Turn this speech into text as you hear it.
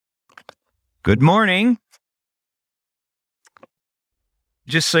Good morning.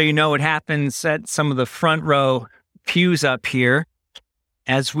 Just so you know what happens at some of the front row pews up here,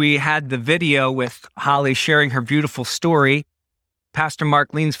 as we had the video with Holly sharing her beautiful story, Pastor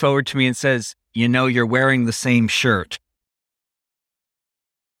Mark leans forward to me and says, "You know, you're wearing the same shirt."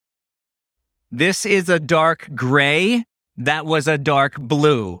 This is a dark gray. That was a dark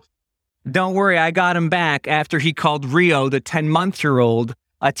blue. Don't worry, I got him back after he called Rio, the 10-month-year-old,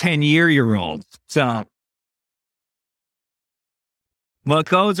 a 10-year-old. So what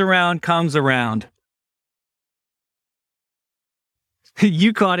goes around comes around.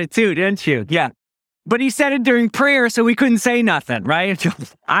 You caught it too, didn't you? Yeah. But he said it during prayer, so we couldn't say nothing, right?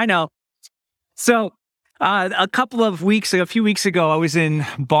 I know. So a few weeks ago, I was in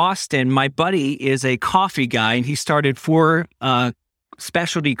Boston. My buddy is a coffee guy, and he started 4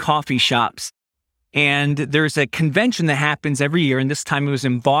 specialty coffee shops. And there's a convention that happens every year, and this time it was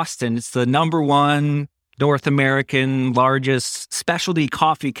in Boston. It's the #1 North American largest specialty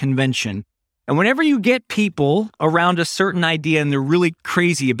coffee convention. And whenever you get people around a certain idea and they're really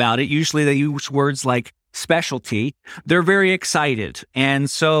crazy about it, usually they use words like specialty, they're very excited. And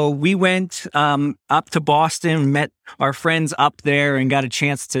so we went up to Boston, met our friends up there, and got a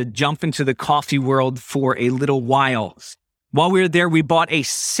chance to jump into the coffee world for a little while. While we were there, we bought a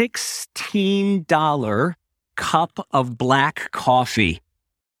 $16 cup of black coffee.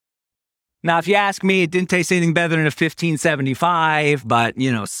 Now, if you ask me, it didn't taste anything better than a $15.75, but,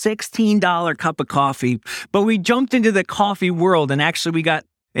 $16 cup of coffee. But we jumped into the coffee world, and actually we got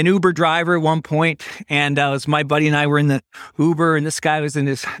an Uber driver at one point, and it was my buddy and I were in the Uber, and this guy was in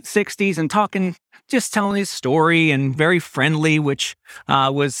his 60s and talking, just telling his story and very friendly, which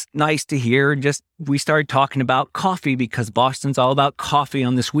was nice to hear. We started talking about coffee because Boston's all about coffee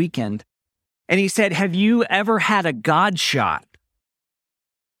on this weekend. And he said, "Have you ever had a God shot?"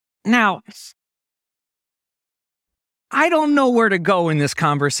 Now, I don't know where to go in this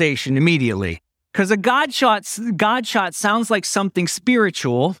conversation immediately, because a God shot sounds like something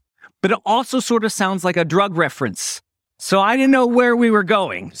spiritual, but it also sort of sounds like a drug reference. So I didn't know where we were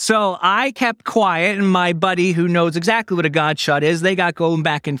going. So I kept quiet, and my buddy, who knows exactly what a God shot is, they got going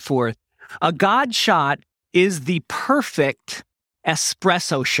back and forth. A God shot is the perfect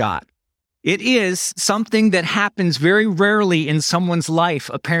espresso shot. It is something that happens very rarely in someone's life,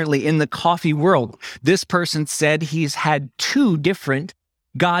 apparently in the coffee world. This person said he's had 2 different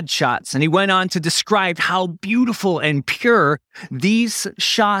God shots, and he went on to describe how beautiful and pure these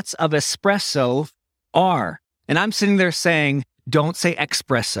shots of espresso are. And I'm sitting there saying, don't say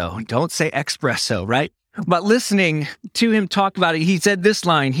espresso, right? But listening to him talk about it, he said this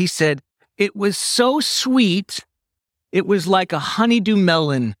line. He said, "It was so sweet, it was like a honeydew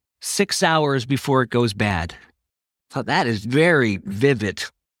melon 6 hours before it goes bad." So that is very vivid.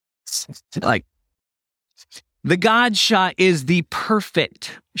 Like, the God shot is the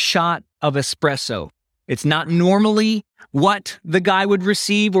perfect shot of espresso. It's not normally what the guy would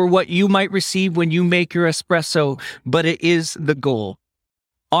receive or what you might receive when you make your espresso, but it is the goal.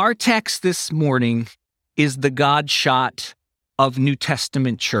 Our text this morning is the God shot of New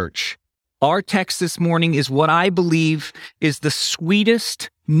Testament church. Our text this morning is what I believe is the sweetest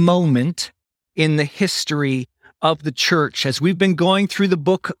moment in the history of the church. As we've been going through the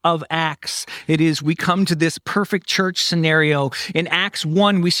book of Acts, we come to this perfect church scenario. In Acts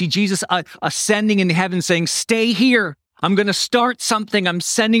 1, we see Jesus ascending into heaven saying, "Stay here. I'm going to start something. I'm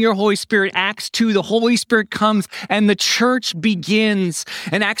sending your Holy Spirit." Acts 2, the Holy Spirit comes and the church begins.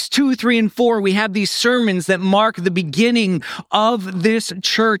 In Acts 2, 3, and 4, we have these sermons that mark the beginning of this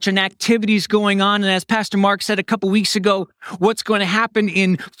church and activities going on. And as Pastor Mark said a couple weeks ago, what's going to happen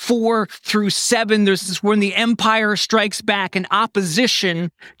in 4 through 7, there's this when the empire strikes back and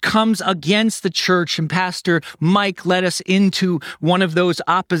opposition comes against the church. And Pastor Mike led us into one of those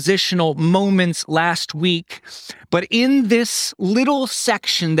oppositional moments last week. But in this little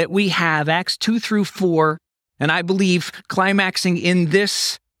section that we have, Acts 2 through 4, and I believe climaxing in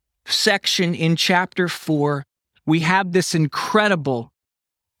this section in chapter 4, we have this incredible,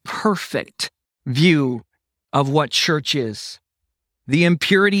 perfect view of what church is. The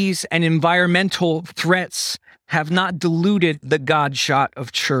impurities and environmental threats have not diluted the God shot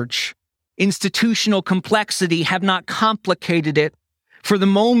of church. Institutional complexity have not complicated it. For the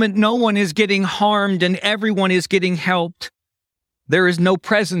moment, no one is getting harmed and everyone is getting helped. There is no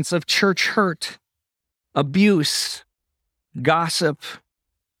presence of church hurt, abuse, gossip,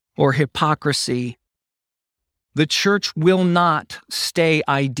 or hypocrisy. The church will not stay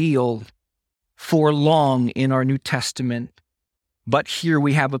ideal for long in our New Testament. But here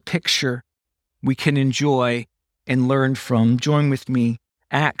we have a picture we can enjoy and learn from. Join with me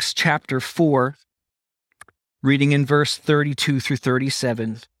Acts chapter 4, reading in verse 32 through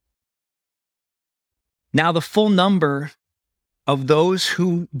 37. Now the full number of those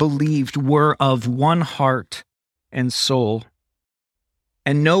who believed were of one heart and soul.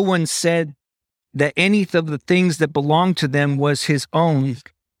 And no one said that any of the things that belonged to them was his own,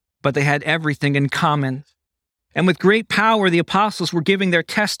 but they had everything in common. And with great power, the apostles were giving their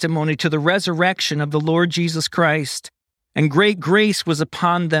testimony to the resurrection of the Lord Jesus Christ, and great grace was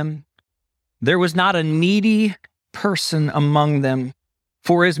upon them. There was not a needy person among them,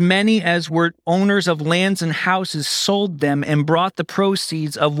 for as many as were owners of lands and houses sold them and brought the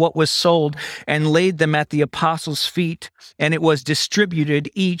proceeds of what was sold and laid them at the apostles' feet, and it was distributed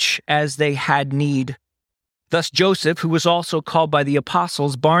each as they had need. Thus Joseph, who was also called by the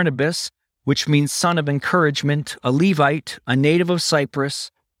apostles Barnabas, which means son of encouragement, a Levite, a native of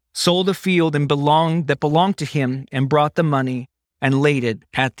Cyprus, sold a field that belonged to him and brought the money and laid it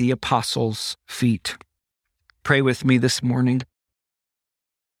at the apostles' feet. Pray with me this morning.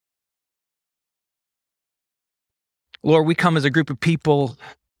 Lord, we come as a group of people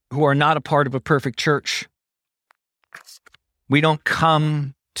who are not a part of a perfect church. We don't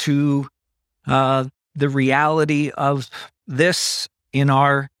come to the reality of this in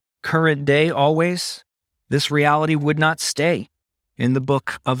our current day always. This reality would not stay in the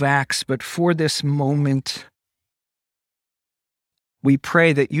book of Acts, but for this moment, we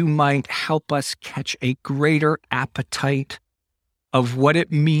pray that you might help us catch a greater appetite of what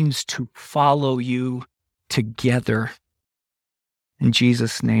it means to follow you together. In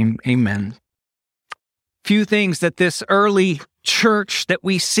Jesus' name, amen. Few things that this early church that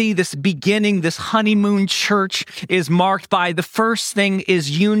we see, this beginning, this honeymoon church is marked by. The first thing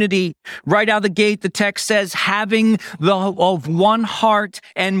is unity. Right out of the gate, the text says, having of one heart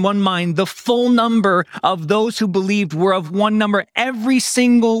and one mind. The full number of those who believed were of one number. Every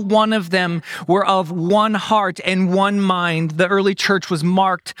single one of them were of one heart and one mind. The early church was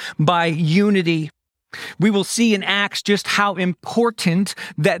marked by unity. We will see in Acts just how important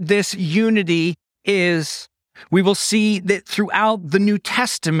that this unity is. We will see that throughout the New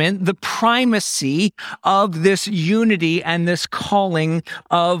Testament, the primacy of this unity and this calling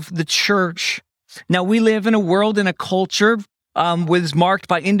of the church. Now, we live in a world and a culture was marked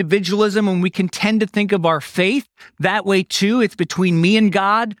by individualism, and we can tend to think of our faith that way too. It's between me and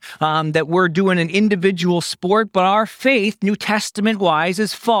God, that we're doing an individual sport, but our faith, New Testament-wise,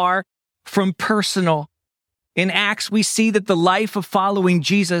 is far from personal. In Acts, we see that the life of following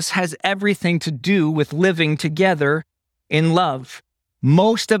Jesus has everything to do with living together in love.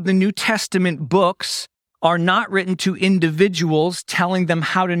 Most of the New Testament books are not written to individuals telling them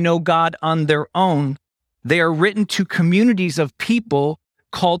how to know God on their own. They are written to communities of people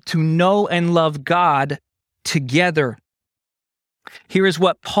called to know and love God together. Here is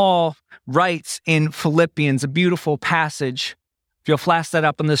what Paul writes in Philippians, a beautiful passage. If you'll flash that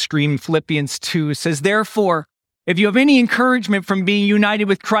up on the screen, Philippians 2 says, therefore, if you have any encouragement from being united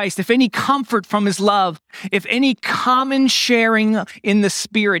with Christ, if any comfort from his love, if any common sharing in the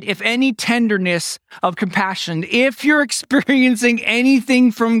Spirit, if any tenderness of compassion, if you're experiencing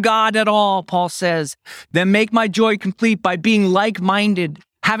anything from God at all, Paul says, then make my joy complete by being like-minded,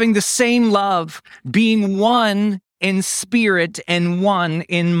 having the same love, being one in spirit and one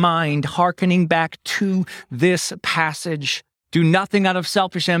in mind. Hearkening back to this passage. Do nothing out of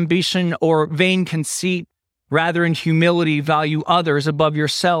selfish ambition or vain conceit. Rather, in humility, value others above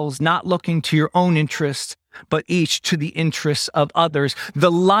yourselves, not looking to your own interests, but each to the interests of others. The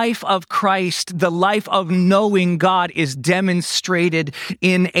life of Christ, the life of knowing God is demonstrated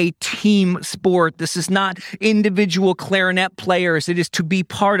in a team sport. This is not individual clarinet players. It is to be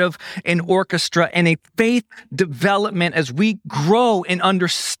part of an orchestra and a faith development as we grow in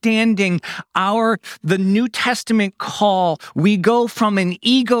understanding the New Testament call. We go from an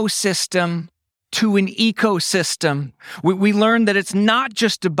ecosystem to an ecosystem. We learn that it's not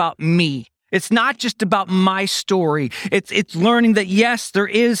just about me. It's not just about my story. It's learning that, yes, there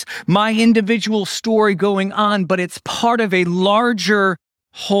is my individual story going on, but it's part of a larger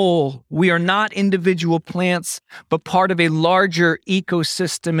whole. We are not individual plants, but part of a larger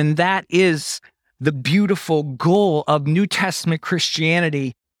ecosystem. And that is the beautiful goal of New Testament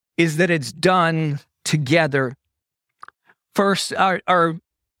Christianity, is that it's done together. First, our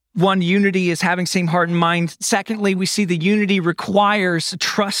one, unity is having same heart and mind. Secondly, we see the unity requires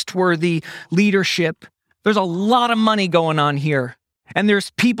trustworthy leadership. There's a lot of money going on here. And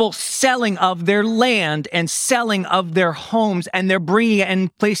there's people selling of their land and selling of their homes, and they're bringing it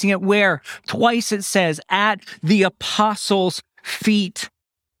and placing it where? Twice it says, at the apostles' feet.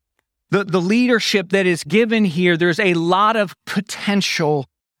 The leadership that is given here, there's a lot of potential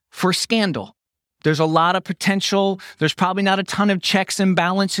for scandal. There's a lot of potential. There's probably not a ton of checks and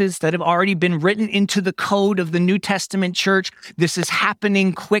balances that have already been written into the code of the New Testament church. This is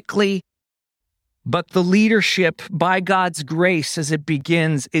happening quickly. But the leadership, by God's grace as it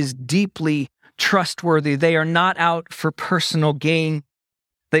begins, is deeply trustworthy. They are not out for personal gain.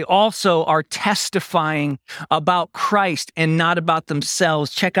 They also are testifying about Christ and not about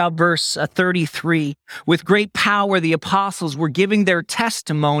themselves. Check out verse 33. With great power, the apostles were giving their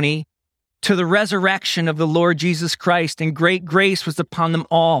testimony to the resurrection of the Lord Jesus Christ, and great grace was upon them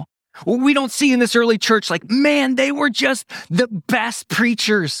all. What we don't see in this early church, like, man, they were just the best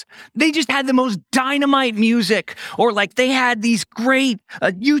preachers. They just had the most dynamite music, or like they had these great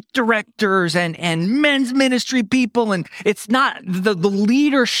youth directors and men's ministry people. And it's not the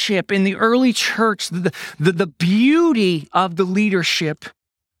leadership in the early church. The beauty of the leadership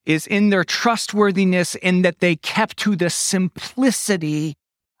is in their trustworthiness, in that they kept to the simplicity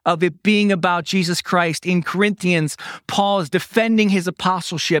of it being about Jesus Christ. In Corinthians, Paul is defending his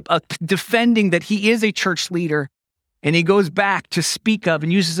apostleship, defending that he is a church leader. And he goes back to speak of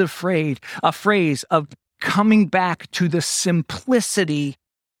and uses a phrase of coming back to the simplicity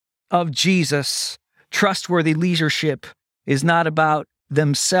of Jesus. Trustworthy leadership is not about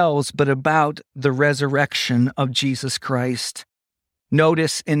themselves, but about the resurrection of Jesus Christ.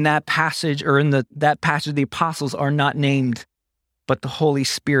 Notice in that passage, or in that passage, the apostles are not named, but the Holy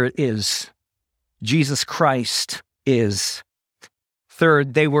Spirit is. Jesus Christ is.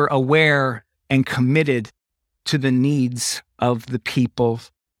 Third, they were aware and committed to the needs of the people.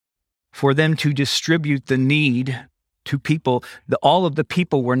 For them to distribute the need to people, all of the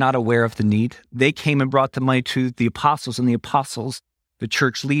people were not aware of the need. They came and brought the money to the apostles, and the apostles, the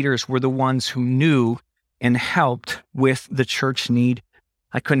church leaders, were the ones who knew and helped with the church need.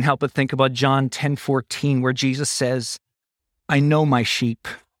 I couldn't help but think about John 10:14, where Jesus says, I know my sheep,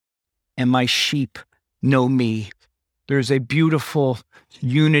 and my sheep know me. There's a beautiful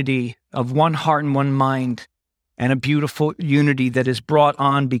unity of one heart and one mind, and a beautiful unity that is brought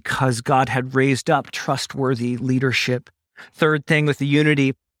on because God had raised up trustworthy leadership. Third thing with the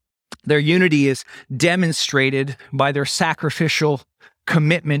unity, their unity is demonstrated by their sacrificial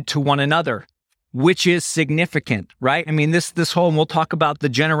commitment to one another, which is significant, right? I mean, this whole, and we'll talk about the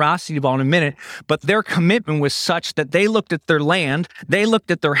generosity of all in a minute, but their commitment was such that they looked at their land, they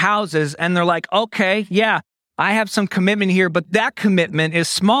looked at their houses, and they're like, okay, yeah, I have some commitment here, but that commitment is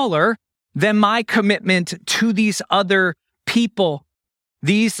smaller than my commitment to these other people.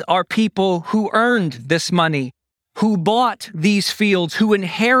 These are people who earned this money, who bought these fields, who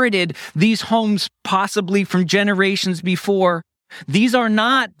inherited these homes possibly from generations before. These are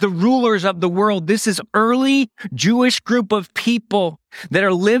not the rulers of the world. This is early Jewish group of people that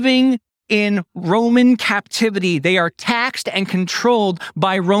are living in Roman captivity. They are taxed and controlled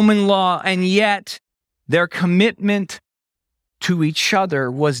by Roman law, and yet their commitment to each other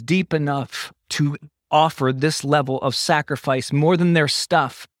was deep enough to offer this level of sacrifice. More than their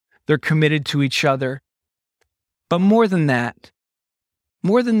stuff, they're committed to each other. But more than that,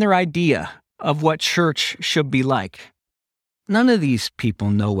 more than their idea of what church should be like, none of these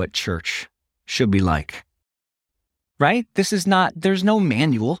people know what church should be like, right? There's no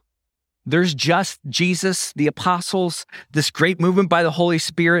manual. There's just Jesus, the apostles, this great movement by the Holy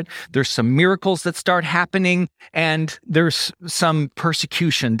Spirit. There's some miracles that start happening, and there's some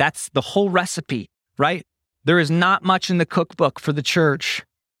persecution. That's the whole recipe, right? There is not much in the cookbook for the church.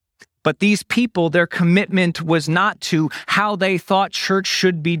 But these people, their commitment was not to how they thought church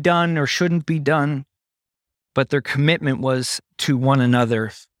should be done or shouldn't be done, but their commitment was to one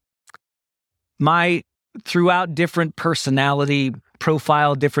another. Throughout different personality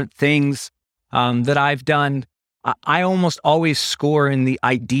profile, different things that I've done, I almost always score in the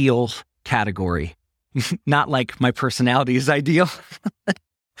ideal category. Not like my personality is ideal.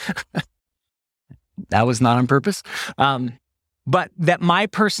 That was not on purpose. But that my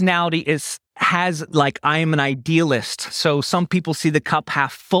personality has I am an idealist. So some people see the cup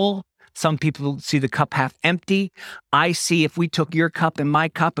half full. Some people see the cup half empty. I see if we took your cup and my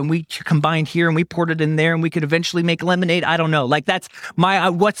cup and we combined here and we poured it in there and we could eventually make lemonade. I don't know. That's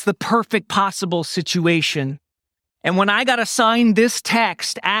what's the perfect possible situation. And when I got assigned this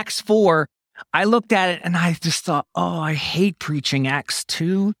text, Acts 4, I looked at it and I just thought, oh, I hate preaching Acts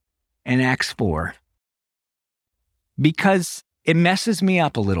 2 and Acts 4 because it messes me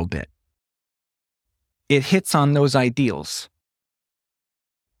up a little bit. It hits on those ideals.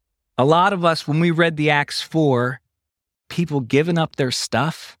 A lot of us, when we read the Acts 4, people giving up their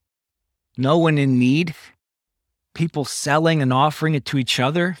stuff, no one in need, people selling and offering it to each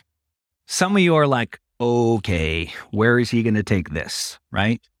other, Some of you are like, okay, where is he going to take this,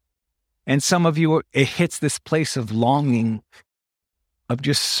 right? And some of you, it hits this place of longing, of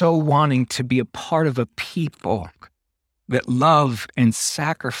just so wanting to be a part of a people that love and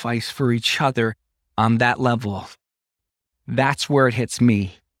sacrifice for each other on that level. That's where it hits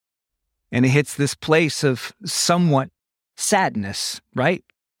me. And it hits this place of somewhat sadness, right?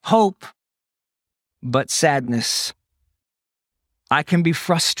 Hope, but sadness. I can be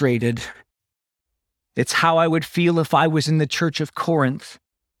frustrated. It's how I would feel if I was in the church of Corinth,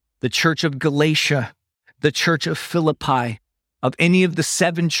 the church of Galatia, the church of Philippi, of any of the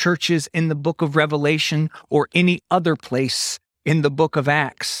 7 churches in the book of Revelation or any other place in the book of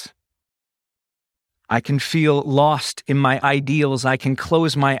Acts. I can feel lost in my ideals. I can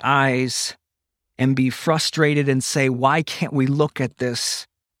close my eyes and be frustrated and say, why can't we look at this?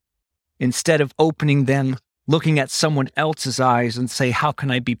 Instead of opening them, looking at someone else's eyes and say, how can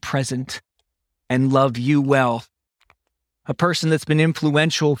I be present and love you well? A person that's been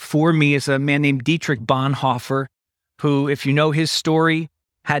influential for me is a man named Dietrich Bonhoeffer, who, if you know his story,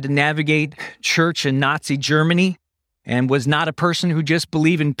 had to navigate church in Nazi Germany and was not a person who just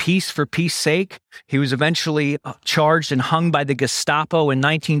believed in peace for peace sake. He was eventually charged and hung by the Gestapo in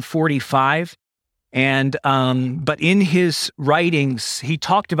 1945. But in his writings, he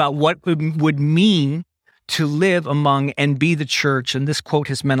talked about what it would mean to live among and be the church. And this quote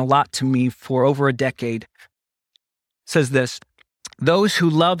has meant a lot to me for over a decade. It says this: those who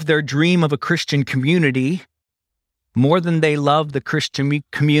love their dream of a Christian community more than they love the Christian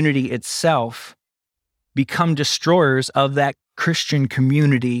community itself become destroyers of that Christian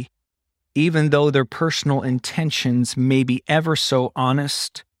community, even though their personal intentions may be ever so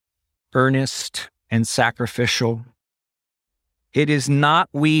honest, earnest, and sacrificial. It is not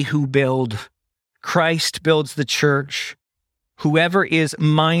we who build. Christ builds the church. Whoever is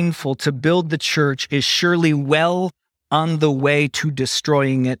mindful to build the church is surely well on the way to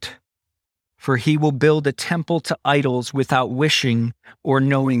destroying it, for he will build a temple to idols without wishing or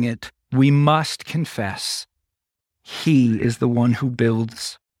knowing it. We must confess, he is the one who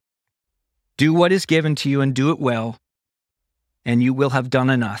builds. Do what is given to you and do it well, and you will have done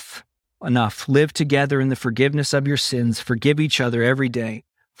enough. Live together in the forgiveness of your sins. Forgive each other every day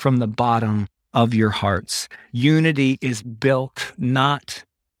from the bottom of your hearts. Unity is built not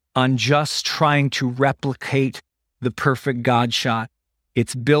on just trying to replicate the perfect God shot.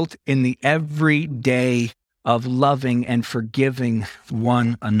 It's built in the everyday of loving and forgiving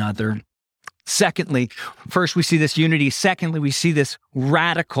one another. Secondly, first we see this unity. Secondly, we see this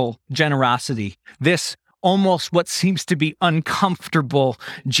radical generosity. This almost what seems to be uncomfortable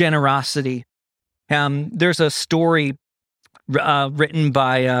generosity. There's a story written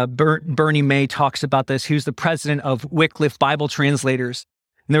by Bernie May talks about this. He was the president of Wycliffe Bible Translators.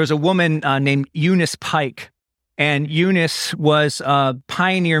 And there was a woman named Eunice Pike. And Eunice was a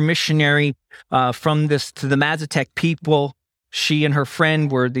pioneer missionary from this to the Mazatec people. She and her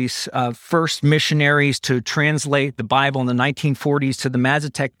friend were these first missionaries to translate the Bible in the 1940s to the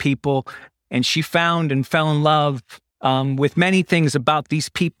Mazatec people. And she found and fell in love with many things about these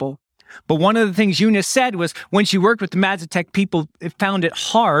people. But one of the things Eunice said was when she worked with the Mazatec people, it found it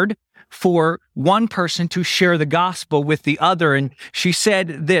hard for one person to share the gospel with the other. And she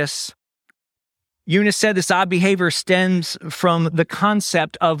said this. Eunice said this odd behavior stems from the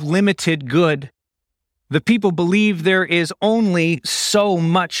concept of limited good. The people believe there is only so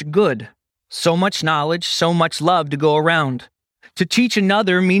much good, so much knowledge, so much love to go around. To teach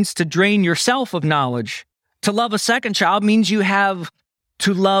another means to drain yourself of knowledge. To love a second child means you have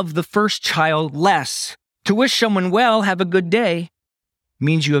to love the first child less. To wish someone well, have a good day,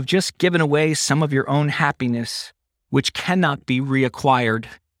 means you have just given away some of your own happiness, which cannot be reacquired.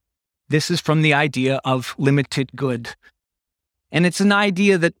 This is from the idea of limited good. And it's an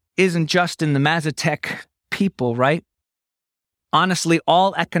idea that isn't just in the Mazatec people, right? Honestly,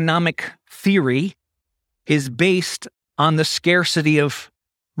 all economic theory is based on the scarcity of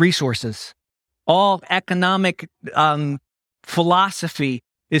resources. All economic philosophy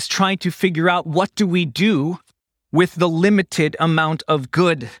is trying to figure out what do we do with the limited amount of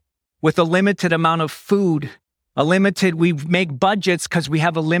good, with a limited amount of food, we make budgets because we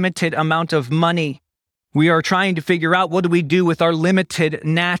have a limited amount of money. We are trying to figure out what do we do with our limited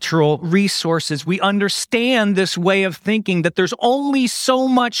natural resources. We understand this way of thinking that there's only so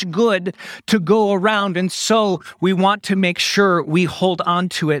much good to go around, and so we want to make sure we hold on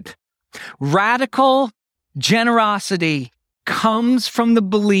to it. Radical generosity comes from the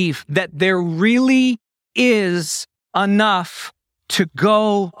belief that there really is enough to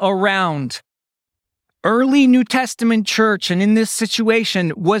go around. early New Testament church, and in this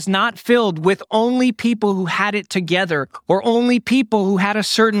situation, was not filled with only people who had it together or only people who had a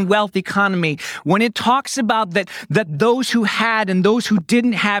certain wealth economy. When it talks about that those who had and those who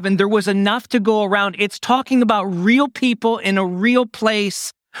didn't have, and there was enough to go around, it's talking about real people in a real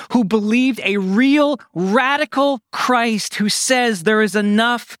place who believed a real radical Christ who says there is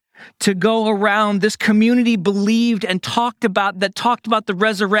enough to go around. This community believed and talked about the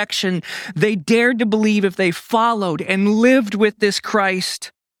resurrection. They dared to believe, if they followed and lived with this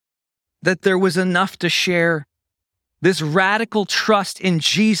Christ, that there was enough to share. This radical trust in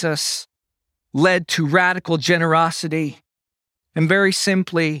Jesus led to radical generosity. And very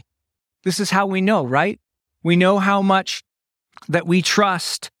simply, this is how we know, right? We know how much that we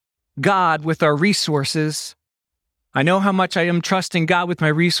trust God with our resources. I know how much I am trusting God with my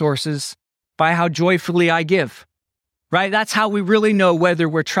resources by how joyfully I give, right? That's how we really know whether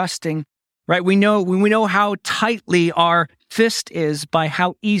we're trusting, right? We know how tightly our fist is by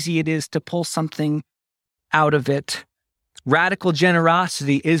how easy it is to pull something out of it. Radical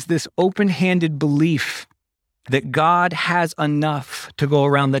generosity is this open-handed belief that God has enough to go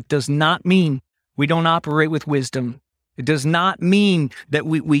around. That does not mean we don't operate with wisdom. It does not mean that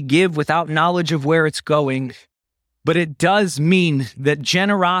we give without knowledge of where it's going. But it does mean that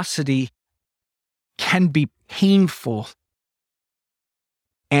generosity can be painful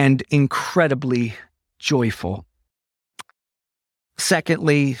and incredibly joyful.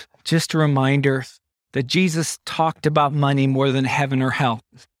 Secondly, just a reminder that Jesus talked about money more than heaven or hell.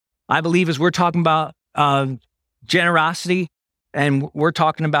 I believe as we're talking about generosity and we're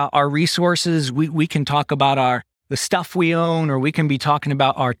talking about our resources, we can talk about the stuff we own, or we can be talking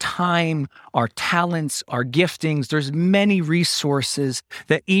about our time, our talents, our giftings. There's many resources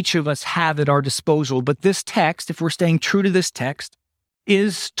that each of us have at our disposal. But this text, if we're staying true to this text,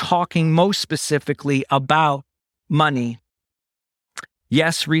 is talking most specifically about money.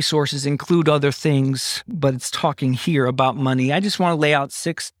 Yes, resources include other things, but it's talking here about money. I just want to lay out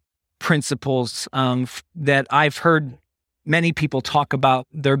 6 principles that I've heard many people talk about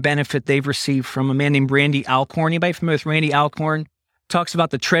their benefit they've received from a man named Randy Alcorn. Anybody familiar with Randy Alcorn? Talks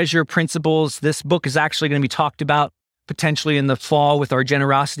about the treasure principles. This book is actually going to be talked about potentially in the fall with our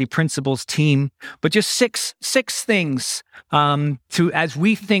generosity principles team. But just six things to as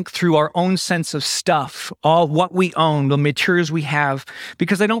we think through our own sense of stuff, all what we own, the materials we have.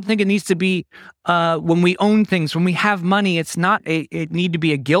 Because I don't think it needs to be when we own things, when we have money, it need to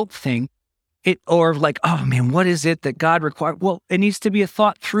be a guilt thing. Or like, oh man, what is it that God requires? Well, it needs to be a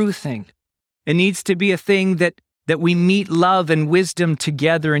thought through thing. It needs to be a thing that we meet love and wisdom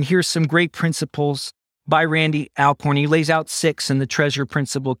together. And here's some great principles by Randy Alcorn. He lays out 6 in the treasure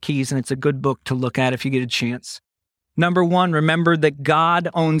principle keys, and it's a good book to look at if you get a chance. Number 1, remember that God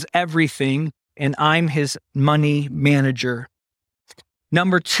owns everything and I'm his money manager.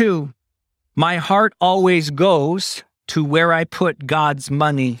 Number 2, my heart always goes to where I put God's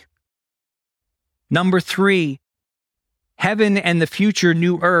money. Number 3, heaven and the future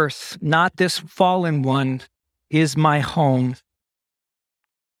new earth, not this fallen one, is my home.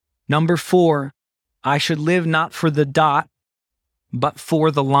 Number 4, I should live not for the dot, but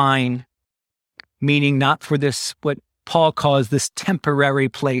for the line, meaning not for this, what Paul calls this temporary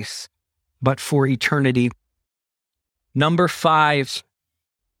place, but for eternity. Number 5,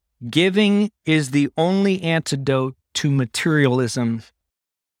 giving is the only antidote to materialism.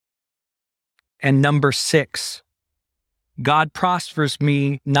 And number 6, God prospers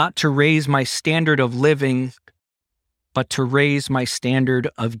me not to raise my standard of living, but to raise my standard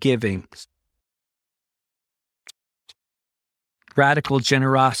of giving. Radical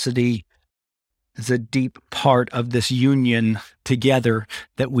generosity is a deep part of this union together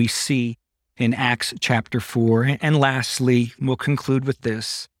that we see in Acts chapter 4. And lastly, we'll conclude with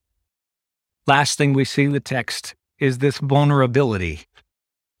this. Last thing we see in the text is this vulnerability.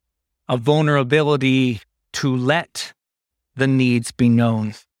 A vulnerability to let the needs be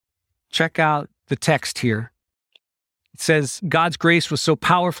known. Check out the text here. It says, God's grace was so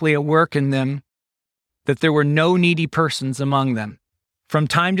powerfully at work in them that there were no needy persons among them. From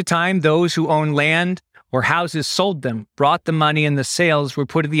time to time, those who owned land or houses sold them, brought the money, and the sales were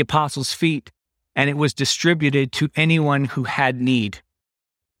put at the apostles' feet, and it was distributed to anyone who had need.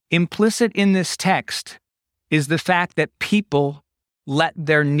 Implicit in this text is the fact that people let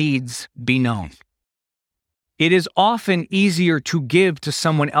their needs be known. It is often easier to give to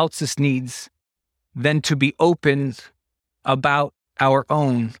someone else's needs than to be open about our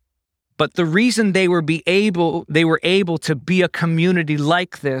own. But the reason they were able to be a community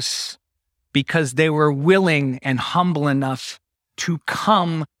like this, because they were willing and humble enough to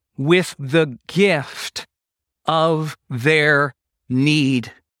come with the gift of their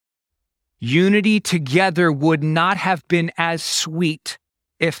need. Unity together would not have been as sweet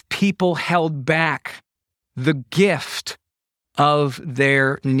if people held back the gift of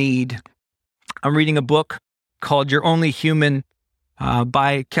their need. I'm reading a book called You're Only Human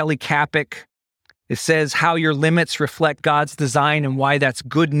by Kelly Kapic. It says how your limits reflect God's design and why that's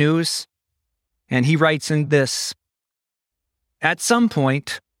good news. And he writes in this: at some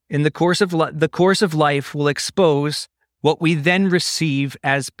point in the course of life will expose what we then receive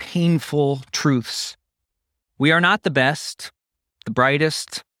as painful truths. We are not the best, the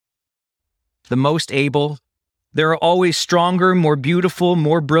brightest, the most able. There are always stronger, more beautiful,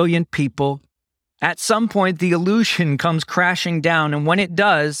 more brilliant people. At some point, the illusion comes crashing down, and when it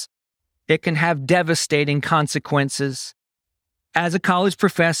does, it can have devastating consequences. As a college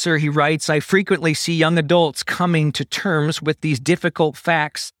professor, he writes, I frequently see young adults coming to terms with these difficult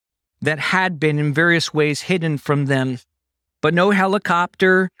facts that had been in various ways hidden from them. But no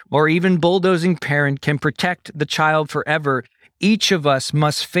helicopter or even bulldozing parent can protect the child forever. Each of us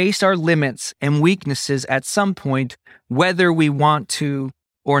must face our limits and weaknesses at some point, whether we want to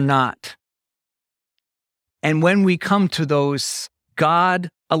or not. And when we come to those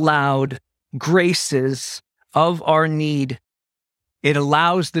God-allowed graces of our need, it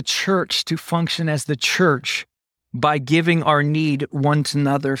allows the church to function as the church by giving our need one to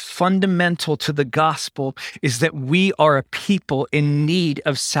another. Fundamental to the gospel is that we are a people in need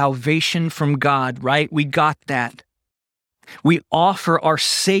of salvation from God, right? We got that. We offer our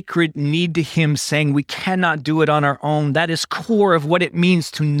sacred need to Him, saying we cannot do it on our own. That is core of what it means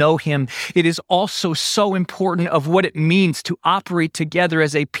to know Him. It is also so important of what it means to operate together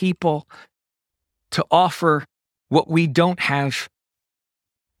as a people, to offer what we don't have.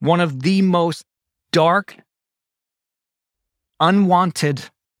 One of the most dark, unwanted,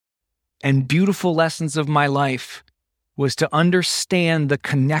 and beautiful lessons of my life was to understand the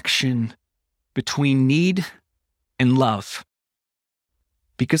connection between need and love.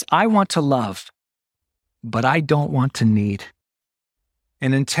 Because I want to love, but I don't want to need.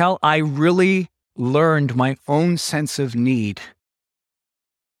 And until I really learned my own sense of need,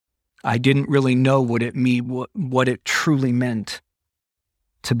 I didn't really know what it truly meant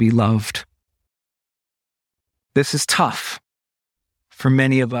to be loved. This is tough for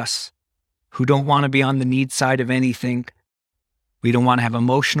many of us who don't want to be on the need side of anything. We don't want to have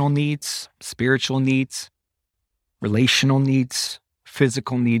emotional needs, spiritual needs, relational needs,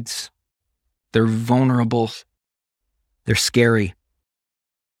 physical needs. They're vulnerable. They're scary.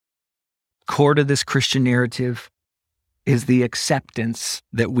 Core to this Christian narrative is the acceptance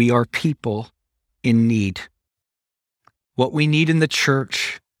that we are people in need. What we need in the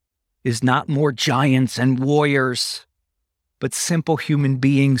church is not more giants and warriors, but simple human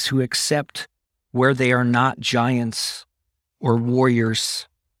beings who accept where they are not giants or warriors.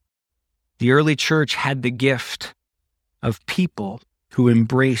 The early church had the gift of people who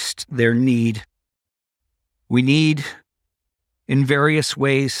embraced their need. We need in various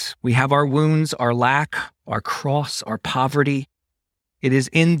ways. We have our wounds, our lack, our cross, our poverty. It is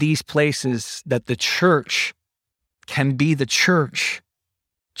in these places that the church can be the church.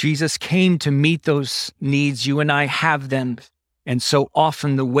 Jesus came to meet those needs. You and I have them. And so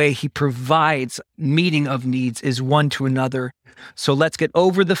often the way He provides meeting of needs is one to another. So let's get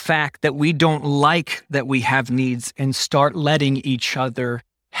over the fact that we don't like that we have needs and start letting each other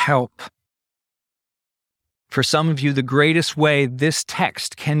help. For some of you, the greatest way this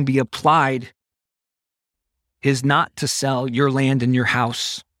text can be applied is not to sell your land and your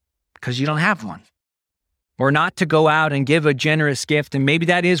house because you don't have one, or not to go out and give a generous gift. And maybe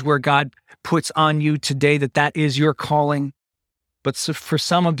that is where God puts on you today, that is your calling. But for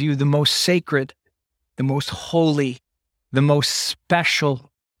some of you, the most sacred, the most holy, the most special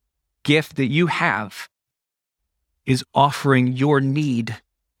gift that you have is offering your need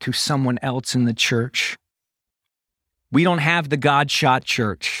to someone else in the church. We don't have the God shot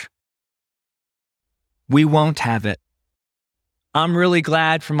church. We won't have it. I'm really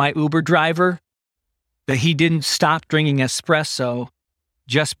glad for my Uber driver that he didn't stop drinking espresso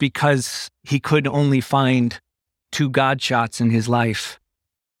just because he could only find 2 God shots in his life.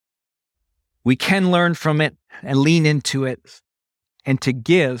 We can learn from it and lean into it and to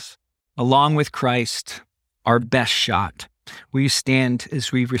give, along with Christ, our best shot. Will you stand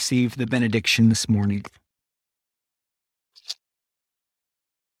as we receive the benediction this morning?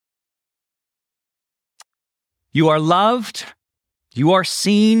 You are loved, you are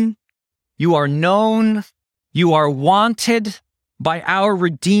seen, you are known, you are wanted by our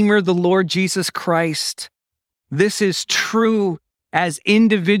Redeemer, the Lord Jesus Christ. This is true as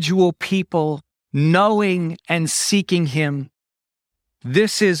individual people, knowing and seeking Him.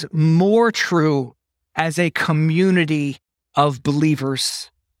 This is more true as a community of believers.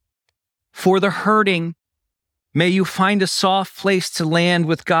 For the hurting, may you find a soft place to land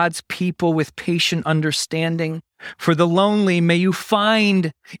with God's people with patient understanding. For the lonely, may you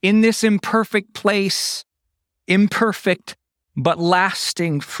find in this imperfect place, imperfect but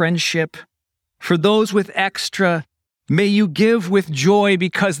lasting friendship. For those with extra, may you give with joy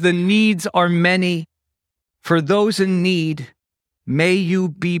because the needs are many. For those in need, may you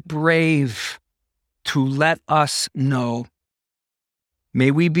be brave to let us know.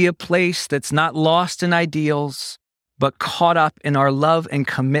 May we be a place that's not lost in ideals, but caught up in our love and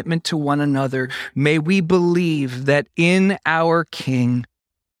commitment to one another. May we believe that in our King,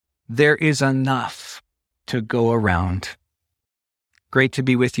 there is enough to go around. Great to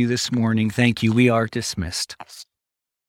be with you this morning. Thank you. We are dismissed.